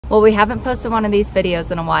Well, we haven't posted one of these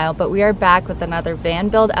videos in a while, but we are back with another van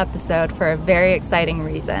build episode for a very exciting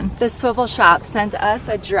reason. The Swivel shop sent us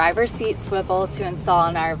a driver's seat swivel to install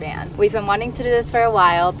in our van. We've been wanting to do this for a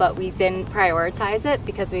while, but we didn't prioritize it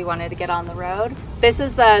because we wanted to get on the road. This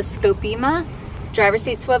is the Scopima driver's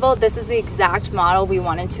seat swivel. This is the exact model we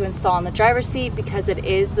wanted to install in the driver's seat because it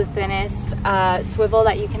is the thinnest swivel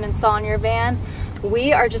that you can install in your van.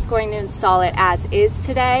 We are just going to install it as is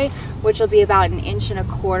today, which will be about 1.25 inches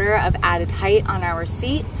of added height on our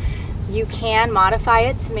seat. You can modify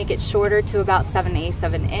it to make it shorter to about 7/8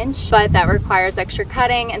 of an inch, but that requires extra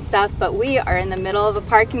cutting and stuff. But we are in the middle of a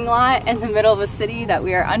parking lot in the middle of a city that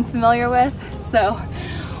we are unfamiliar with, so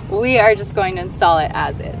we are just going to install it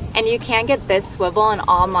as is. And you can get this swivel in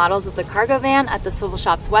all models of the cargo van at the Swivel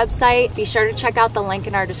Shop's website. Be sure to check out the link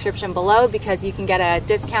in our description below because you can get a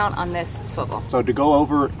discount on this swivel. So to go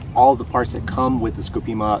over all the parts that come with the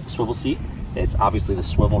Scopima swivel seat, it's obviously the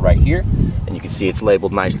swivel right here, and you can see it's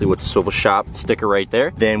labeled nicely with the Swivel Shop sticker right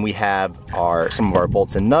there. Then we have some of our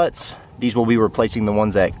bolts and nuts. These will be replacing the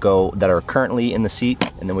ones that are currently in the seat.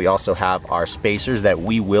 And then we also have our spacers that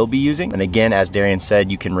we will be using. And again, as Darian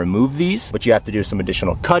said, you can remove these, but you have to do some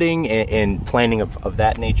additional cutting and planning of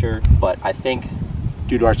that nature. But I think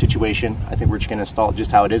due to our situation, I think we're just gonna install it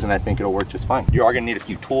just how it is, and I think it'll work just fine. You are gonna need a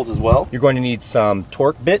few tools as well. You're going to need some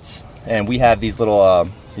torque bits, and we have these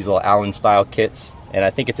little Allen style kits. And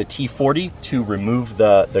I think it's a T40 to remove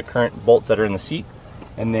the current bolts that are in the seat.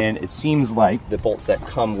 And then it seems like the bolts that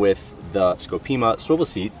come with the Scopima swivel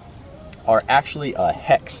seat are actually a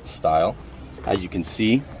hex style. As you can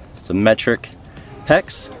see, it's a metric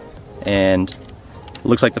hex, and it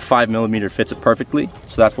looks like the 5mm fits it perfectly.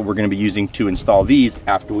 So that's what we're going to be using to install these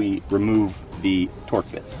after we remove the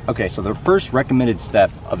torque bits. Okay, so the first recommended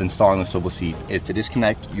step of installing the swivel seat is to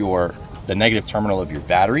disconnect the negative terminal of your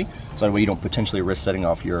battery, so that way you don't potentially risk setting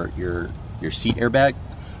off your seat airbag.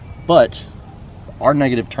 But our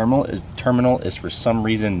negative terminal is for some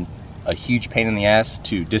reason a huge pain in the ass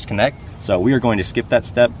to disconnect. So we are going to skip that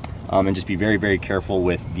step and just be very, very careful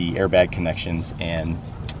with the airbag connections and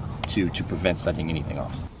to prevent setting anything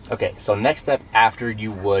off. Okay, so next step after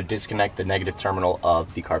you would disconnect the negative terminal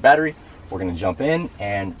of the car battery, we're gonna jump in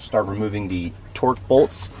and start removing the torque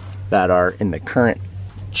bolts that are in the current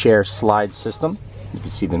chair slide system. You can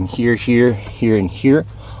see them here, here, here, and here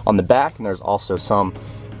on the back, and there's also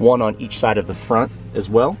one on each side of the front as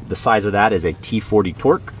well. The size of that is a T40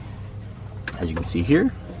 torque. As you can see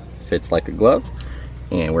here, fits like a glove.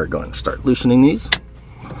 And we're going to start loosening these.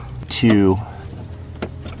 To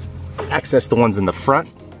access the ones in the front,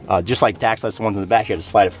 just like to access the ones in the back, you have to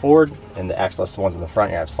slide it forward, and to access the ones in the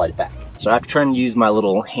front, you have to slide it back. So after trying to use my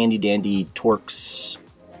little handy dandy Torx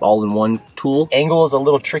all-in-one tool, angle is a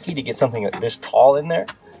little tricky to get something this tall in there.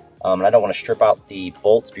 And I don't want to strip out the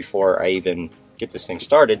bolts before I even get this thing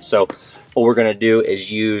started. So what we're going to do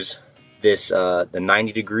is use this the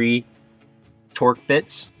 90-degree torque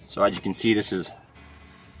bits. So as you can see, this is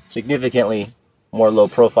significantly more low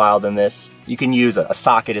profile than this. You can use a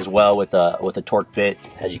socket as well with a torque bit.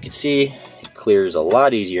 As you can see, it clears a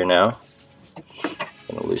lot easier now.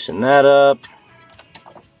 Gonna loosen that up.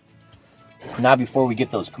 Now before we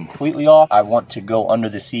get those completely off, I want to go under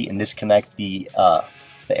the seat and disconnect the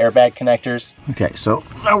airbag connectors. Okay, so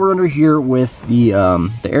now we're under here with the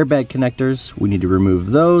airbag connectors. We need to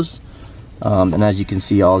remove those. And as you can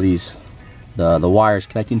see, all these, the wires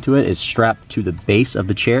connecting to it is strapped to the base of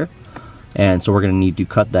the chair. And so we're gonna need to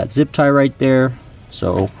cut that zip tie right there.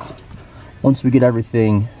 So once we get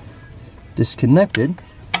everything disconnected,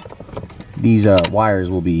 these wires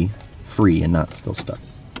will be free and not still stuck.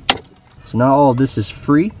 So now all of this is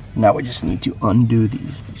free. Now we just need to undo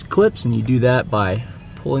these clips, and you do that by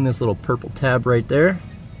pulling this little purple tab right there.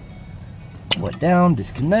 Pull it down,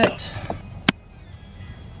 disconnect.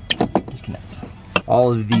 Disconnect.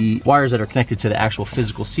 All of the wires that are connected to the actual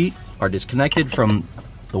physical seat are disconnected from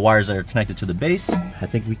the wires that are connected to the base. I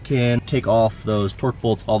think we can take off those torque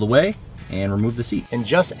bolts all the way and remove the seat. And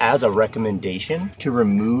just as a recommendation to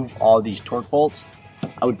remove all these torque bolts,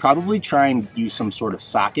 I would probably try and use some sort of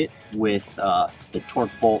socket with the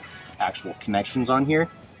torque bolt actual connections on here,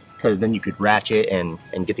 because then you could ratchet and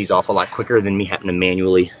get these off a lot quicker than me having to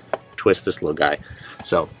manually twist this little guy.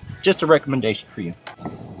 So just a recommendation for you.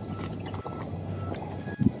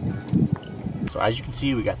 So as you can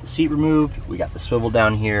see, we got the seat removed, we got the swivel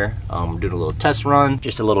down here. We're doing a little test run.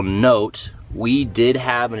 Just a little note, we did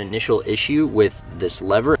have an initial issue with this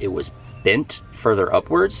lever. It was bent further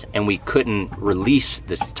upwards and we couldn't release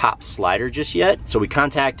this top slider just yet. So we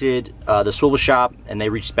contacted the swivel shop and they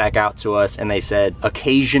reached back out to us and they said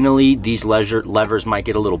occasionally these levers might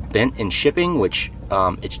get a little bent in shipping, which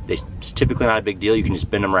it's typically not a big deal. You can just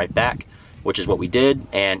bend them right back, which is what we did,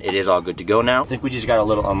 and it is all good to go now. I think we just got a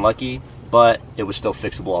little unlucky, but it was still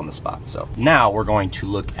fixable on the spot. So now we're going to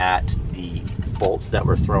look at the bolts that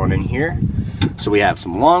we're throwing in here. So we have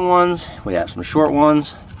some long ones, we have some short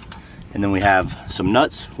ones, and then we have some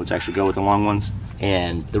nuts, which actually go with the long ones.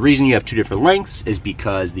 And the reason you have two different lengths is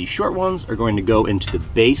because the short ones are going to go into the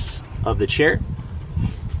base of the chair,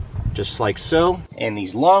 just like so. And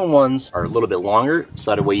these long ones are a little bit longer,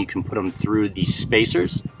 so that way you can put them through these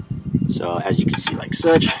spacers. So as you can see, like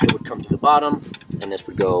such, it would come to the bottom, and this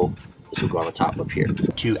would go on the top up here.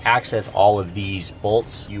 To access all of these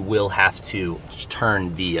bolts, you will have to just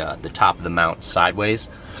turn the top of the mount sideways,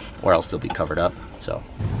 or else they'll be covered up. So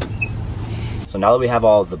now that we have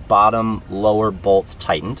all of the bottom lower bolts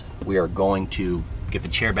tightened, we are going to get the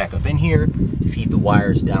chair back up in here, feed the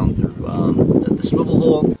wires down through the swivel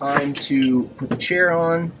hole. Time to put the chair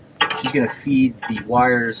on. She's gonna feed the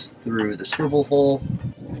wires through the swivel hole.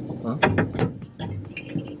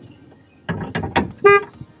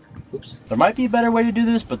 Oops. There might be a better way to do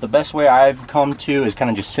this, but the best way I've come to is kind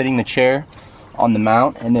of just sitting the chair on the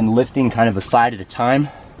mount and then lifting kind of a side at a time.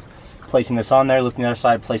 Placing this on there, lifting the other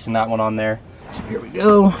side, placing that one on there. So here we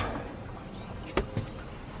go.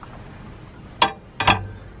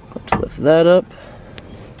 Let's lift that up.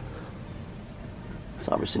 It's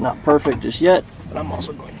obviously not perfect just yet, but I'm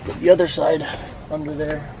also going to put the other side under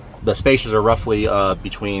there. The spacers are roughly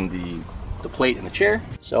between the plate and the chair.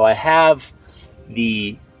 So I have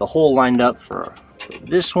the hole lined up for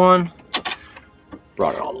this one.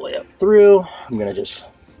 Brought it all the way up through. I'm gonna just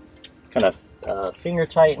kind of finger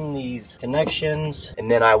tighten these connections, and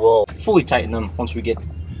then I will fully tighten them once we get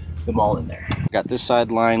them all in there. Got this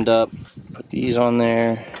side lined up, put these on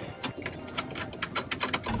there.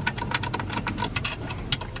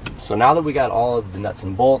 So now that we got all of the nuts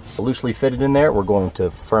and bolts loosely fitted in there, we're going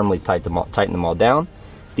to firmly tighten them all down.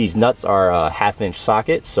 These nuts are a 1/2-inch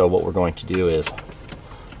socket, so what we're going to do is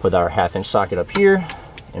put our 1/2-inch socket up here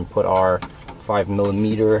and put our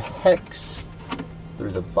 5mm hex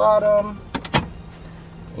through the bottom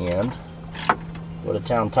and go to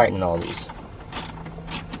town tightening all these.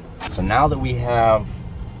 So now that we have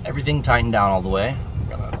everything tightened down all the way, I'm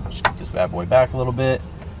gonna scoot this bad boy back a little bit,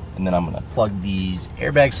 and then I'm gonna plug these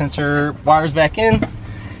airbag sensor wires back in,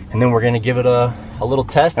 and then we're gonna give it a little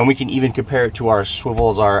test, and we can even compare it to our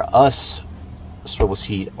us swivel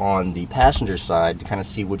seat on the passenger side to kind of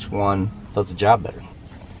see which one does the job better.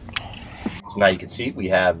 So now you can see we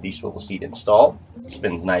have the swivel seat installed. It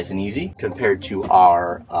spins nice and easy compared to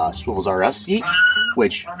our Swivels RS seat,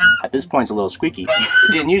 which at this point is a little squeaky.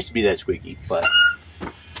 It didn't used to be that squeaky, but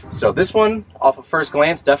so this one off of first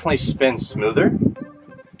glance definitely spins smoother.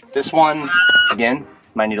 This one, again,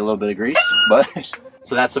 might need a little bit of grease, but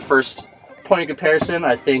so that's the first point of comparison.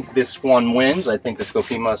 I think this one wins. I think the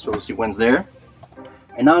Scopima swivel seat wins there.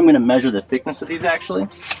 And now I'm going to measure the thickness of these actually.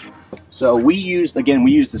 So we used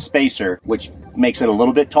the spacer, which makes it a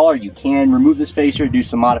little bit taller. You can remove the spacer, do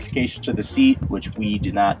some modifications to the seat, which we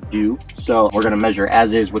did not do. So we're going to measure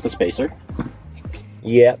as is with the spacer.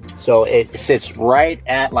 Yep, so it sits right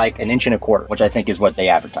at like 1.25 inches, which I think is what they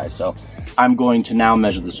advertise. So I'm going to now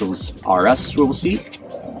measure the RS swivel seat.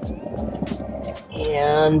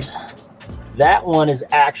 And that one is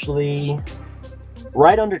actually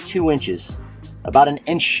right under 2 inches. About 1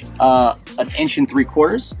 inch,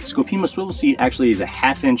 1.75 inches. Scopima swivel seat actually is a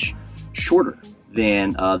 1/2 inch shorter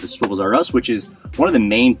than the Swivels RS, which is one of the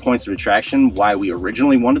main points of attraction why we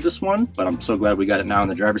originally wanted this one, but I'm so glad we got it now in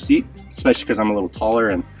the driver's seat, especially because I'm a little taller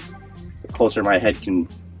and the closer my head can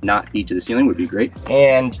not be to the ceiling would be great.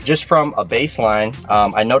 And just from a baseline,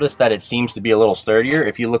 I noticed that it seems to be a little sturdier.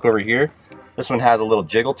 If you look over here, this one has a little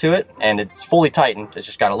jiggle to it and it's fully tightened. It's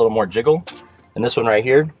just got a little more jiggle. And this one right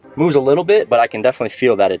here moves a little bit, but I can definitely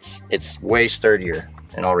feel that it's way sturdier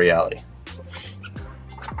in all reality.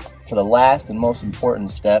 For the last and most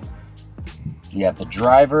important step, you have the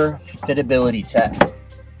driver fitability test.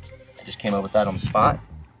 I just came up with that on the spot.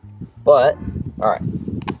 But, all right,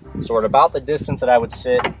 so we're at about the distance that I would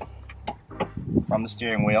sit from the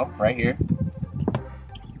steering wheel, right here.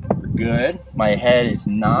 We're good. My head is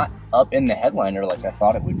not up in the headliner like I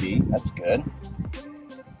thought it would be. That's good.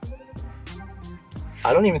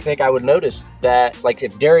 I don't even think I would notice that, like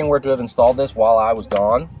if Darian were to have installed this while I was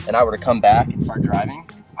gone and I were to come back and start driving,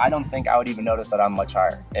 I don't think I would even notice that I'm much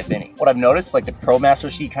higher, if any. What I've noticed, like the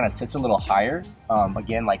ProMaster seat kind of sits a little higher.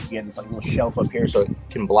 Again, like you have this like little shelf up here so it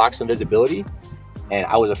can block some visibility. And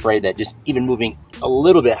I was afraid that just even moving a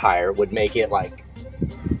little bit higher would make it like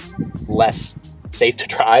less safe to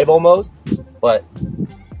drive almost. But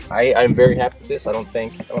I'm very happy with this. I don't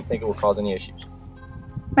think it will cause any issues.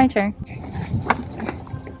 My turn.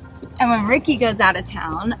 And when Ricky goes out of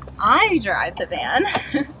town, I drive the van.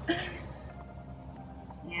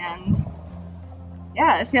 And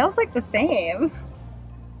yeah, it feels like the same.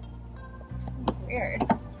 It's weird.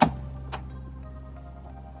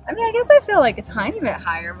 I mean, I guess I feel like a tiny bit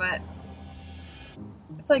higher, but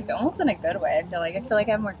it's like almost in a good way. I feel like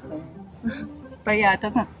I have more clearance. But yeah, it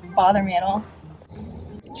doesn't bother me at all.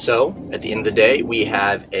 So at the end of the day, we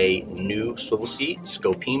have a new swivel seat,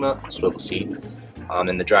 Scopima swivel seat,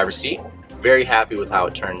 in the driver's seat. Very happy with how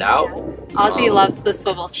it turned out. Aussie loves the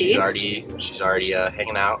swivel seats. She's already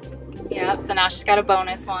hanging out. Yep, so now she's got a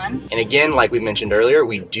bonus one. And again, like we mentioned earlier,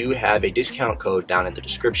 we do have a discount code down in the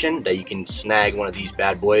description that you can snag one of these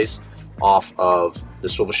bad boys off of the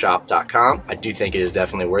swivelshop.com. I do think it is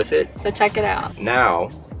definitely worth it. So check it out. Now,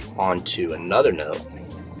 on to another note.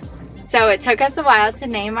 So it took us a while to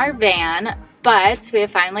name our van, but we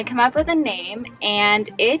have finally come up with a name, and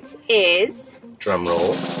it is... Drum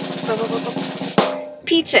roll.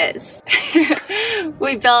 Peaches.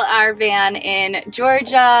 We built our van in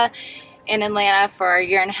Georgia, in Atlanta for a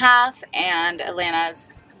year and a half, and Atlanta's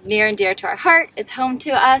near and dear to our heart. It's home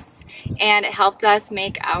to us, and it helped us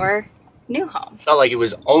make our new home. Felt like it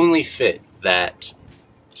was only fit that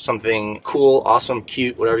something cool, awesome,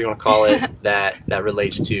 cute, whatever you want to call it, that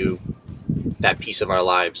relates to that piece of our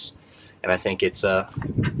lives. And I think it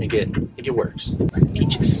works.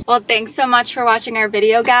 Peaches. Well, thanks so much for watching our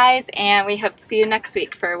video, guys, and we hope to see you next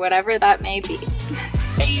week for whatever that may be.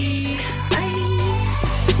 Hey.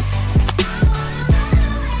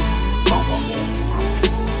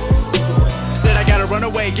 Run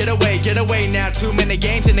away, get away now. Too many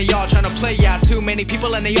games and they all trying to play out. Too many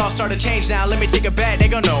people and they all start to change now. Let me take a bet, they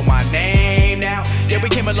gon' know my name now. Yeah, we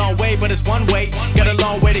came a long way, but it's one way. Got a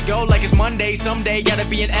long way to go like it's Monday. Someday gotta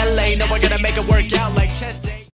be in LA. No, I gotta make it work out like chest day.